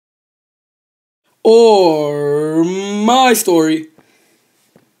Or my story.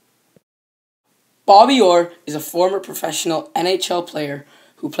 Bobby Orr is a former professional NHL player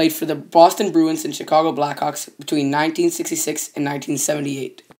who played for the Boston Bruins and Chicago Blackhawks between 1966 and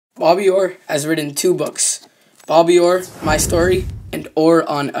 1978. Bobby Orr has written two books, Bobby Orr, My Story, and Orr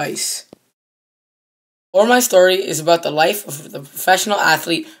on Ice. Orr, My Story is about the life of the professional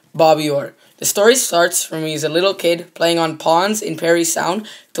athlete Bobby Orr. The story starts from when he was a little kid playing on ponds in Parry Sound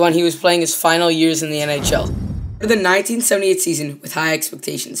to when he was playing his final years in the NHL. For the 1978 season with high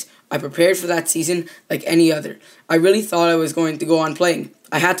expectations, I prepared for that season like any other. I really thought I was going to go on playing.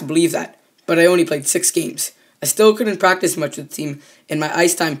 I had to believe that, but I only played 6 games. I still couldn't practice much with the team, and my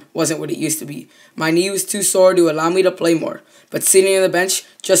ice time wasn't what it used to be. My knee was too sore to allow me to play more, but sitting on the bench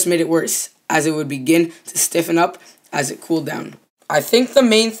just made it worse, as it would begin to stiffen up as it cooled down. I think the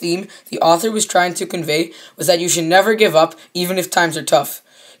main theme the author was trying to convey was that you should never give up, even if times are tough.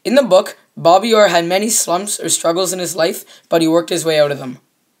 In the book, Bobby Orr had many slumps or struggles in his life, but he worked his way out of them.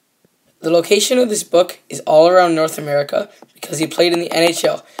 The location of this book is all around North America because he played in the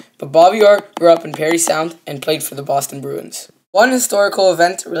NHL, but Bobby Orr grew up in Parry Sound and played for the Boston Bruins. One historical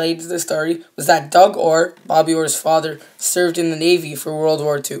event related to the story was that Doug Orr, Bobby Orr's father, served in the Navy for World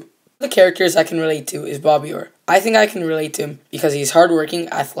War II. The characters I can relate to is Bobby Orr. I think I can relate to him because he's hardworking,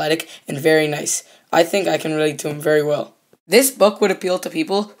 athletic, and very nice. I think I can relate to him very well. This book would appeal to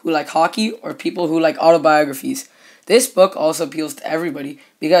people who like hockey or people who like autobiographies. This book also appeals to everybody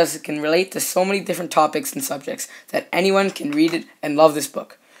because it can relate to so many different topics and subjects that anyone can read it and love this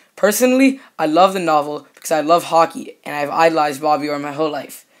book. Personally, I love the novel because I love hockey and I've idolized Bobby Orr my whole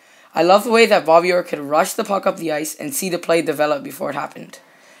life. I love the way that Bobby Orr could rush the puck up the ice and see the play develop before it happened.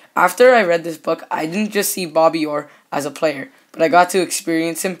 After I read this book, I didn't just see Bobby Orr as a player, but I got to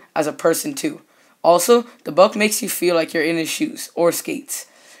experience him as a person too. Also, the book makes you feel like you're in his shoes or skates.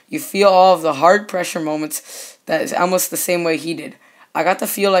 You feel all of the hard pressure moments that is almost the same way he did. I got to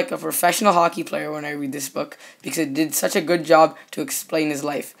feel like a professional hockey player when I read this book because it did such a good job to explain his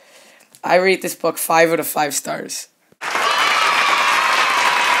life. I rate this book 5 out of 5 stars.